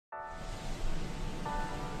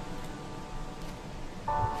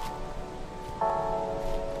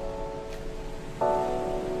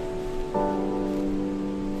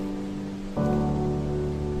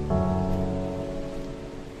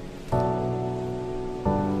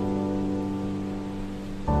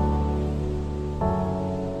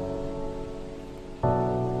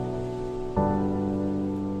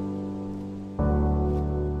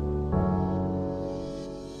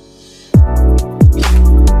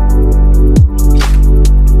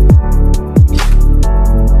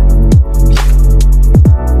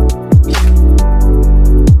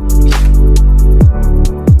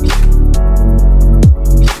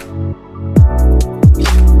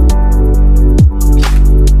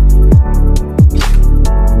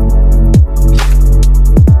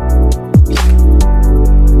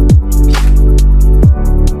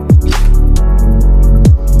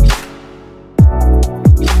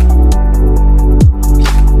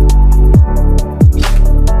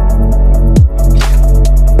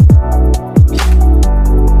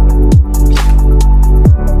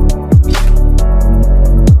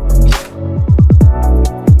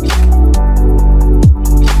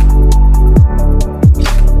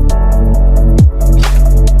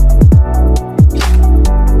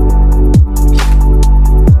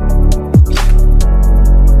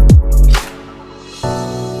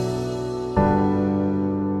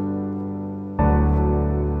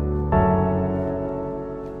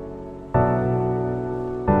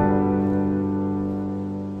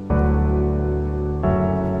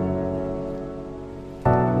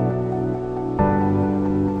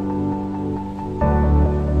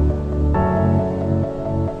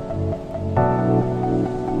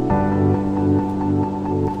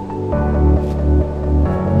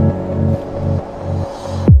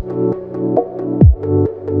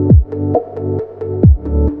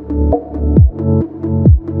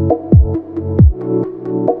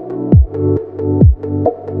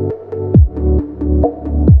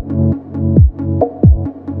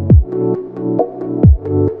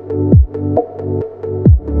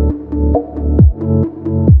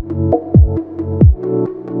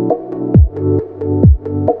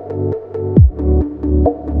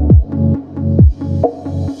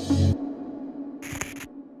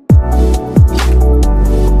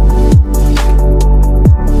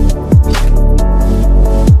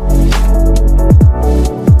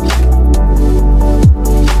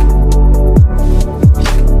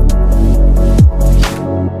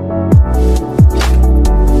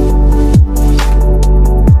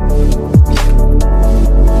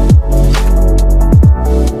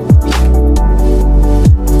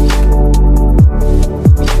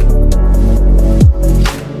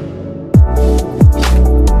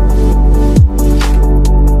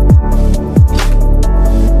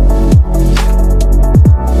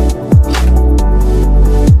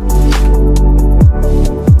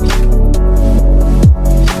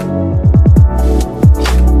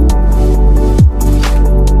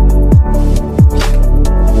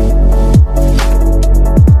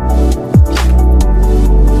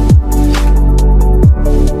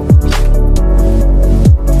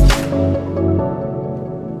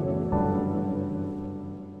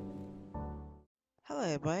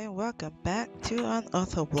to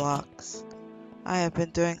Unorthoblocks. I have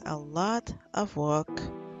been doing a lot of work.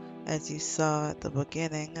 As you saw at the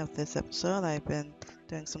beginning of this episode, I've been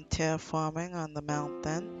doing some terraforming on the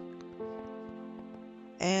mountain.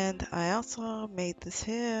 And I also made this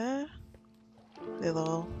here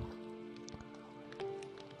little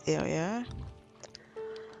area.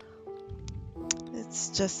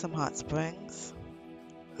 It's just some hot springs.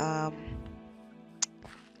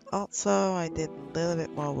 Also, I did a little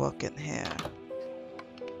bit more work in here.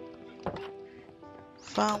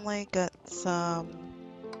 Finally got some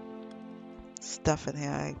stuff in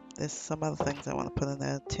here. There's some other things I want to put in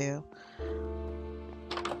there too.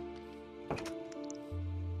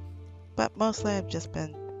 But mostly I've just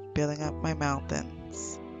been building up my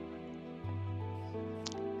mountains.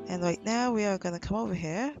 And right now we are going to come over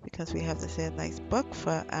here because we have this here nice book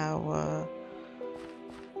for our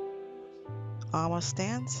armor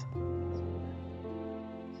stands.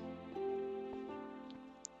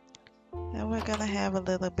 And we're going to have a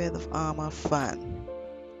little bit of armor fun.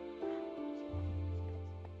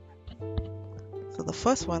 So the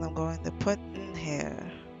first one I'm going to put in here,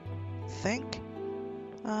 I think,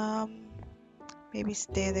 maybe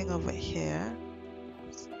standing over here.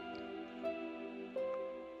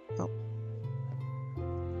 Oh.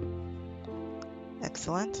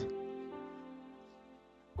 Excellent.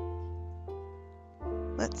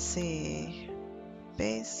 Let's see.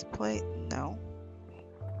 Base plate, no.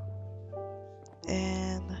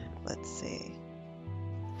 And let's see.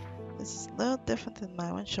 This is a little different than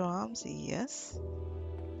my one. Show arms, yes.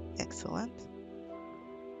 Excellent.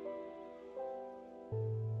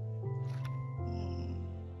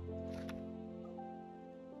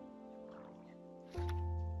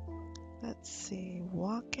 Let's see,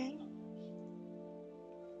 walking.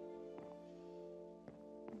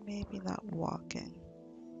 Maybe not walking.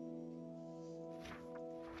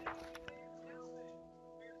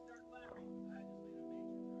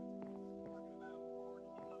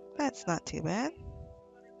 That's not too bad.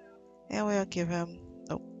 And we'll give him,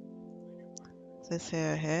 oh, this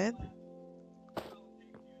here ahead.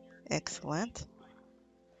 Excellent.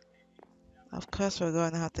 Of course, we're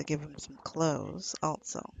going to have to give him some clothes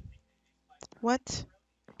also. What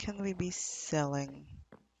can we be selling?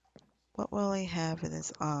 What will he have in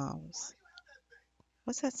his arms?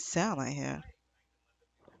 What's that sound I hear?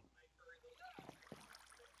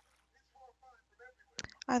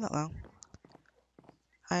 I don't know.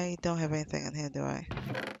 I don't have anything in here, do I?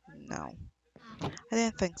 No. I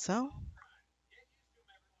didn't think so.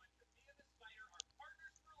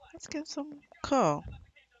 Let's give some coal.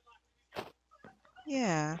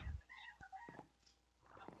 Yeah.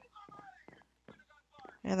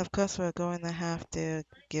 And of course we're going to have to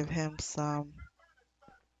give him some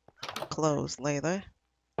clothes later.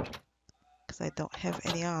 Because I don't have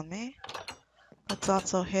any on me. Let's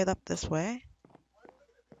also head up this way.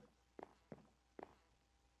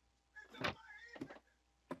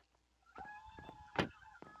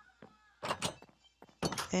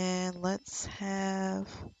 And let's have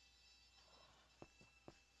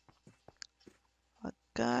a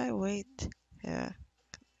guy wait here.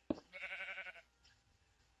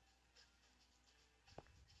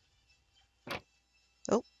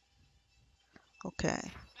 Oh, okay.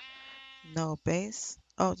 No base.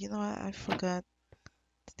 Oh, you know what? I forgot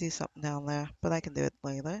to do something down there, but I can do it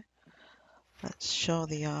later. Let's show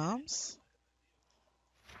the arms.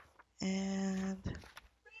 And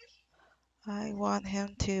I want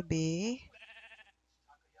him to be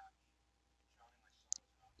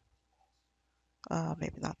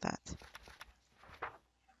maybe not that.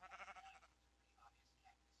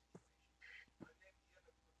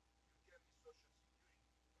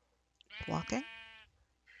 Blocking?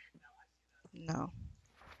 No.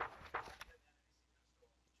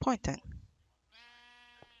 Pointing.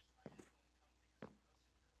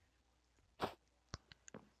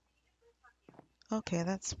 Okay,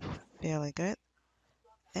 that's fairly good.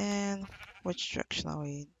 And which direction are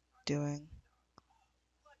we doing?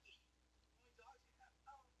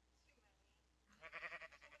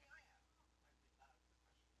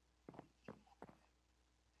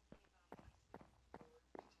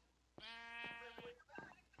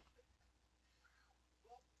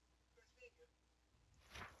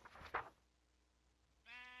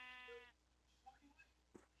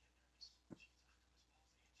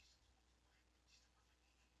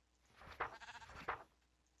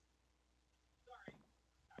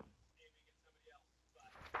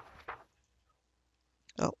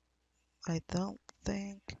 Oh, I don't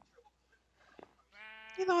think.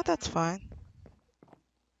 You know what? That's fine.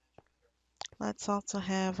 Let's also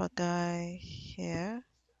have a guy here.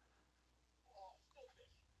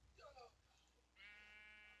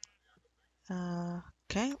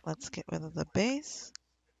 Okay, let's get rid of the base.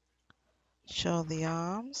 Show the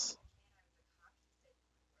arms.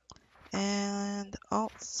 And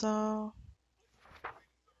also,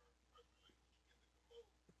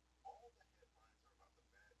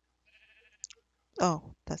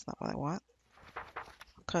 oh, that's not what I want.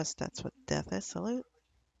 Of course, that's what death is. Salute.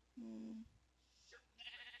 Mm,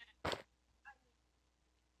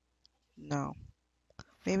 no,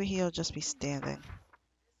 maybe he'll just be standing.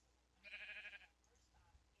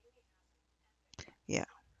 Yeah,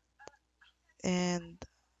 and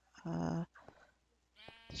uh,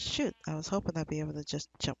 shoot, I was hoping I'd be able to just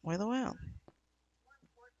jump right around.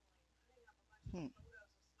 Hmm.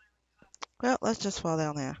 Well, let's just fall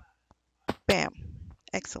down there. Bam.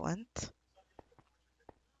 Excellent.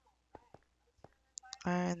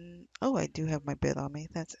 And oh, I do have my bit on me.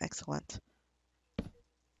 That's excellent.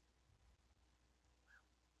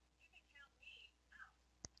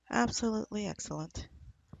 Absolutely excellent.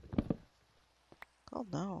 Oh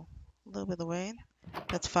no, a little bit of rain.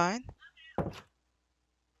 That's fine.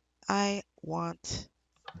 I want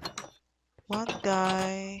one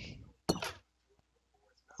guy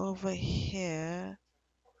over here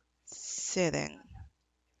sitting.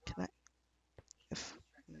 Can I? If,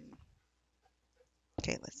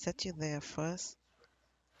 okay, let's set you there first.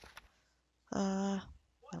 No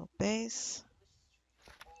base.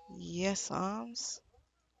 Yes, arms.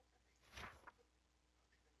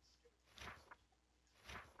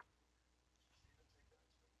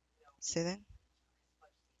 Sitting.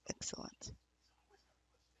 Excellent.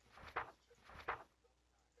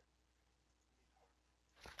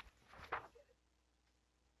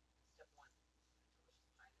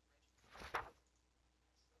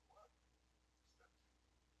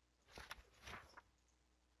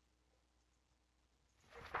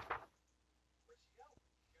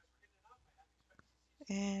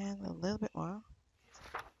 And a little bit more.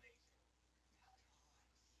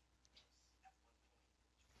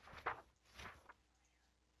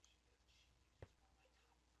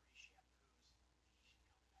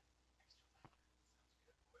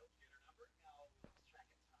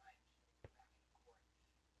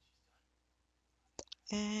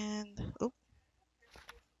 And oh,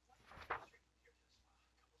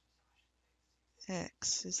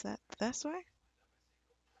 X. Is that this way?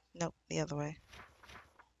 Nope, the other way.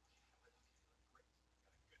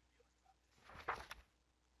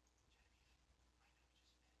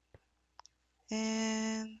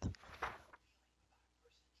 And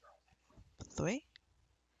 3.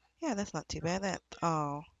 Yeah, that's not too bad at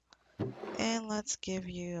all. And let's give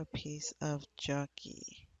you a piece of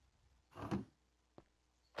jerky.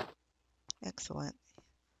 Excellent.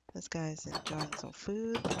 This guy's enjoying some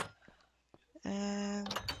food. And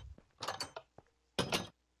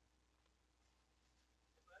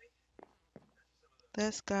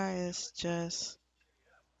this guy is just,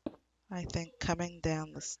 I think, coming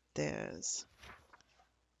down the stairs.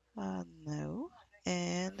 No.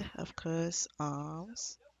 And, of course,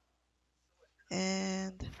 arms.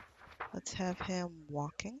 And let's have him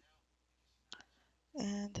walking.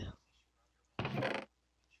 And let's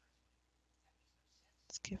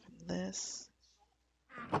give him this.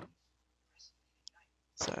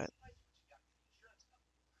 So,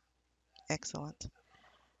 excellent.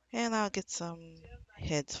 And I'll get some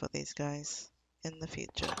heads for these guys in the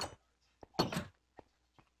future.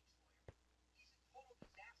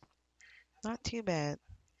 Not too bad.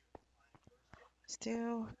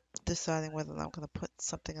 Still deciding whether I'm going to put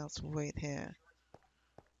something else right here.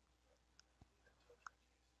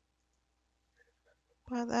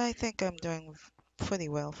 But I think I'm doing pretty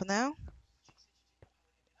well for now.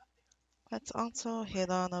 Let's also head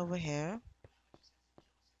on over here.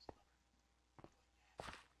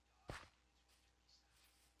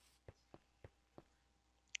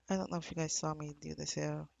 I don't know if you guys saw me do this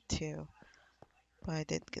here too, but I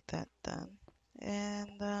did get that done.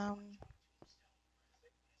 And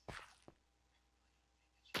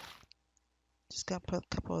just gonna put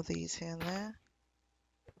a couple of these here and there.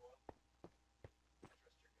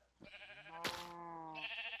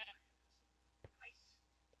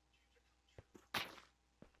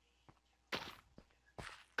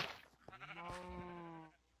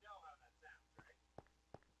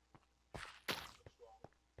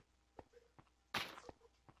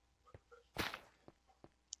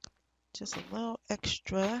 Just a little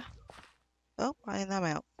extra. Oh, and I'm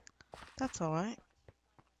out. That's alright.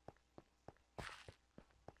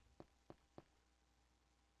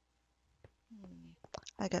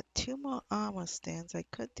 I got 2 more armor stands. I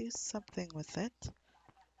could do something with it.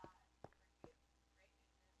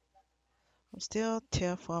 I'm still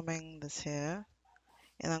terraforming this here.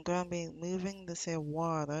 And I'm going to be moving this here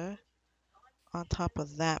water on top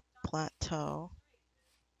of that plateau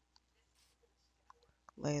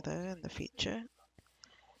later in the future.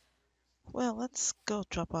 Well, let's go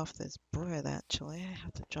drop off this bread actually. I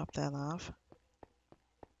have to drop that off.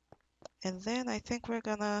 And then I think we're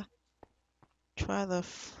gonna try to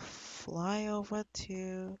fly over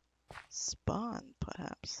to spawn,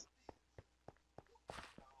 perhaps.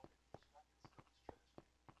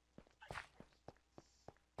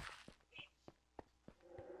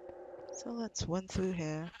 So let's run through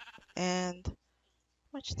here. And how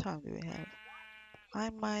much time do we have?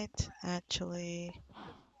 I might actually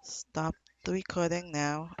stop the recording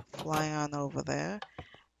now, fly on over there,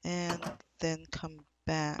 and then come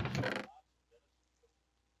back.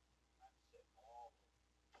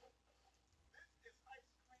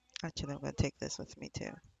 Actually, I'm gonna take this with me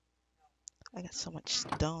too. I got so much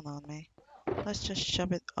stone on me. Let's just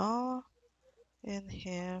shove it all in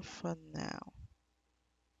here for now.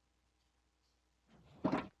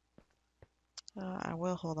 I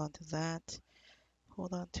will hold on to that.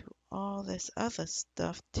 Hold on to all this other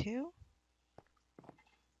stuff too.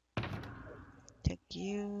 Take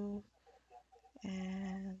you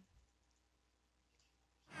and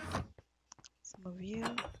some of you.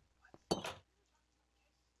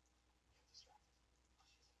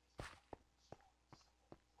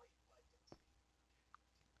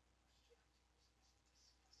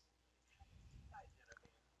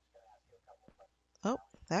 Oh,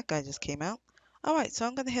 that guy just came out. Alright, so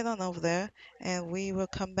I'm gonna head on over there and we will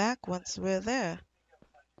come back once we're there.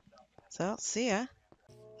 So, see ya.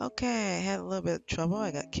 Okay, I had a little bit of trouble. I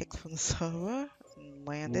got kicked from the server and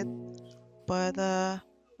landed. But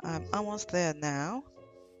I'm almost there now.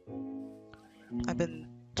 I've been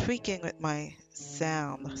tweaking with my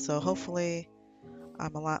sound, so hopefully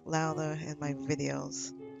I'm a lot louder in my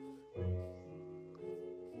videos.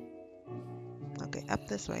 Okay, up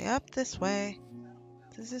this way, up this way.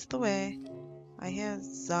 This is the way. I hear a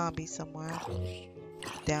zombie somewhere.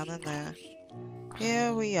 Down in there.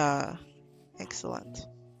 Here we are. Excellent.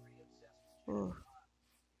 Ooh.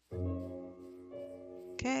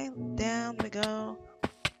 Okay, down we go.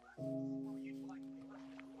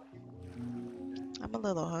 I'm a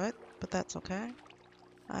little hurt, but that's okay.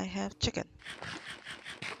 I have chicken.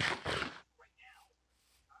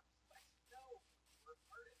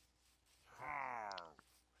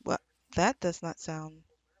 Well, that does not sound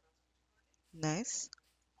nice.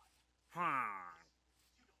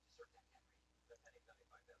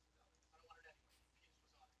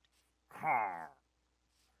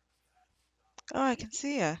 Oh, I can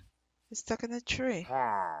see her. It's stuck in a tree.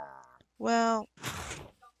 Well,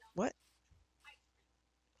 what?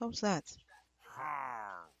 What was that?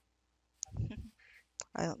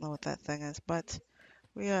 I don't know what that thing is, but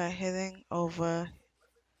we are heading over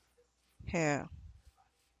here.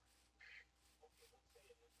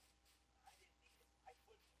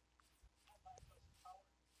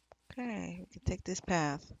 Okay, we can take this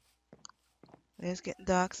path. It's getting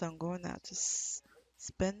dark, so I'm going out to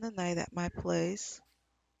spend the night at my place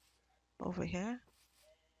over here.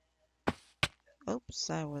 Oops,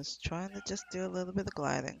 I was trying to just do a little bit of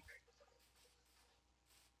gliding.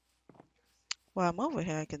 While I'm over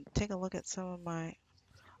here, I can take a look at some of my...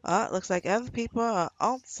 Oh, it looks like other people are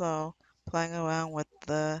also playing around with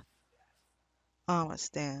the armor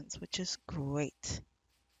stands, which is great.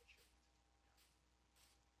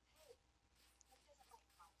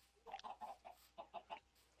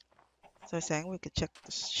 So I'm saying we could check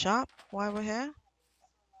the shop while we're here.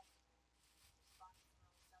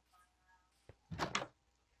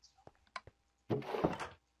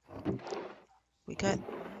 We got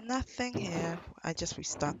nothing here. I just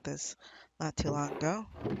restocked this not too long ago.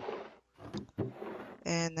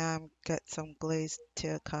 And got some glazed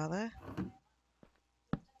terracotta.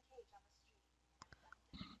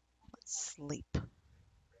 Let's sleep.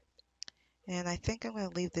 And I think I'm going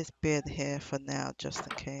to leave this bed here for now, just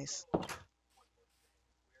in case.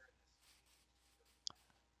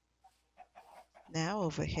 Now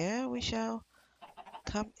over here we shall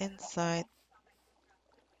come inside.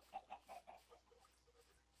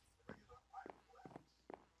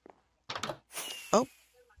 Oh,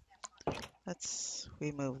 let's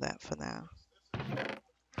remove that for now.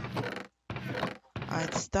 I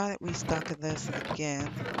started restocking this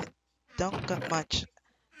again. Don't got much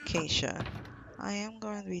acacia. I am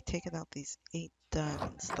going to be taking out these 8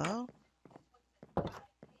 diamonds though.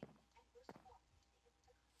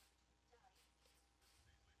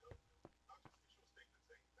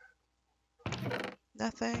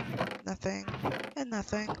 Nothing, nothing, and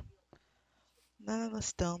nothing. None of the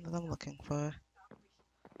stone that I'm looking for.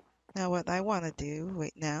 Now what I want to do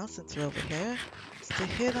right now, since we're over here, is to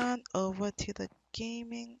head on over to the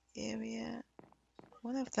gaming area.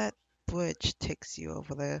 What if that bridge takes you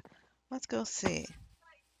over there? Let's go see.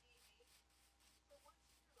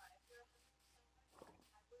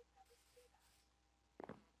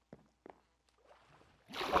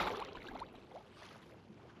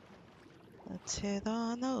 Let's head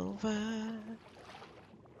on over.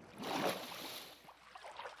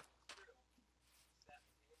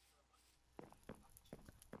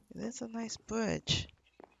 It is a nice bridge.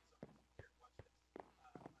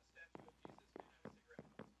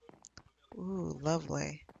 Ooh,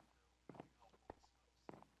 lovely.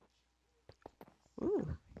 Ooh,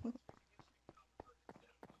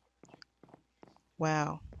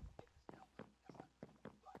 wow.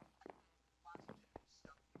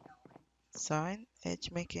 Sign,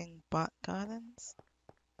 edge making bot gardens.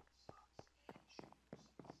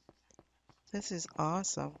 This is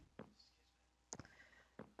awesome.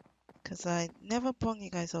 Because I never brought you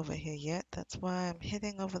guys over here yet. That's why I'm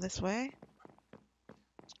heading over this way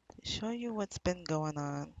to show you what's been going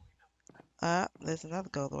on. Ah, there's another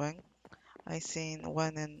gold ring. I seen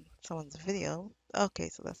one in someone's video. Okay,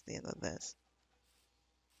 so that's the end of this.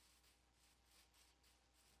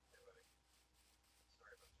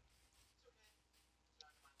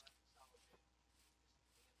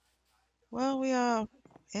 Well, we are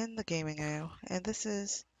in the gaming area, and this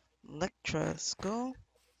is Elytra School.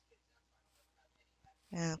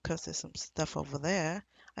 And of course, there's some stuff over there.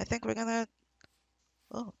 I think we're gonna.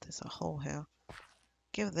 Oh, there's a hole here.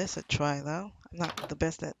 Give this a try, though. I'm not the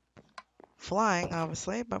best at flying,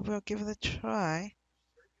 obviously, but we'll give it a try.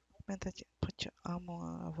 Meant that you put your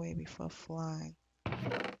armor away before flying.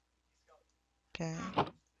 Okay.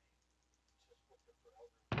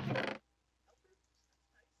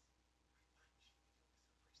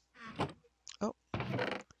 Oh,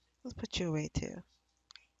 let's put you away too.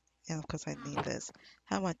 And of course, I need this.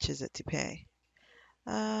 How much is it to pay?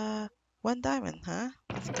 Uh, 1 diamond, huh?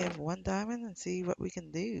 Let's give 1 diamond and see what we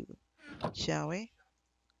can do, shall we?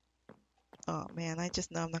 Oh man, I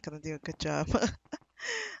just know I'm not gonna do a good job.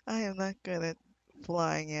 I am not good at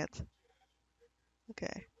flying yet.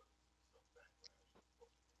 Okay.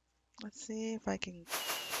 Let's see if I can.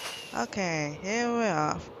 Okay, here we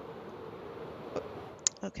are.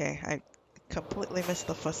 Okay, I completely missed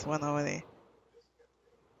the first one already.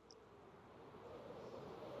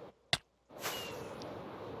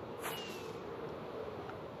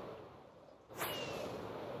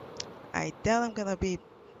 I doubt I'm gonna be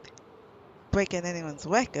breaking anyone's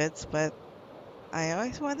records, but I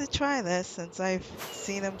always wanted to try this since I've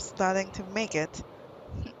seen them starting to make it.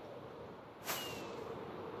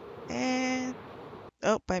 And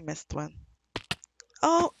oh, I missed one.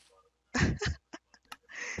 Oh,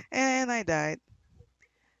 and I died.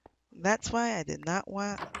 That's why I did not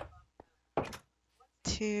want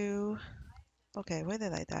to. Okay, where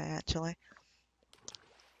did I die actually?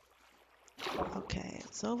 Okay,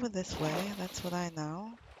 it's over this way. That's what I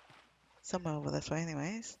know. Somewhere over this way,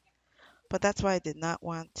 anyways. But that's why I did not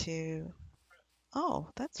want to. Oh,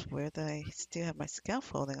 that's weird that I still have my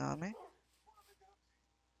scaffolding on me.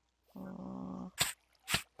 Oh,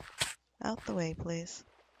 out the way, please.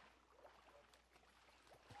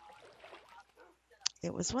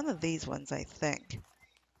 It was one of these ones, I think.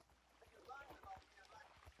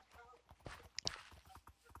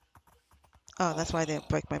 Oh, that's why I didn't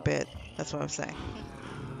break my bed. That's what I was saying.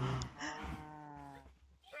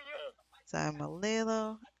 So I'm a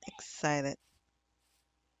little excited.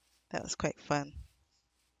 That was quite fun.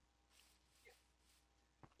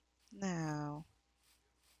 Now,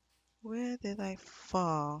 where did I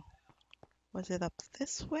fall? Was it up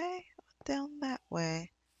this way or down that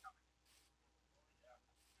way?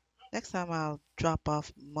 Next time I'll drop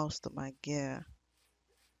off most of my gear.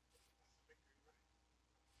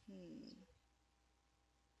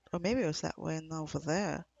 Or maybe it was that way and over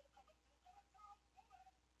there.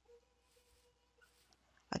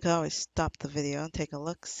 I could always stop the video and take a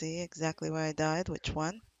look, see exactly where I died, which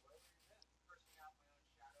one.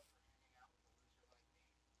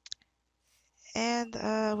 And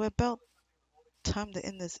we're about time to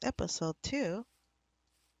end this episode too.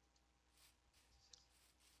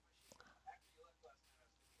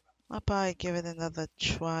 I'll probably give it another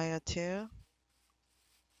try or two.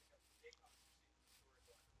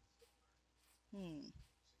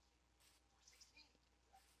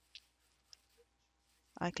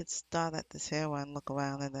 I could start at this here one, look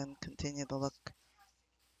around, and then continue to look.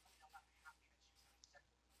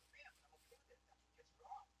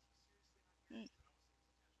 Hmm,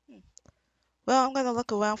 hmm. Well, I'm gonna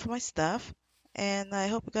look around for my stuff, and I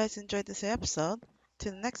hope you guys enjoyed this episode. to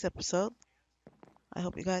the next episode. I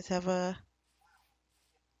hope you guys have a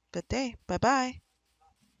good day. Bye bye.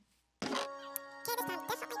 Okay, this time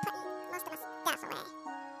definitely putting most of my stuff away.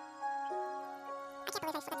 I can't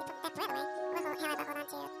believe I forgot to put that bread away. However,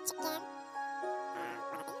 hold on to chicken.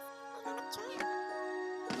 One of these. And have a tray.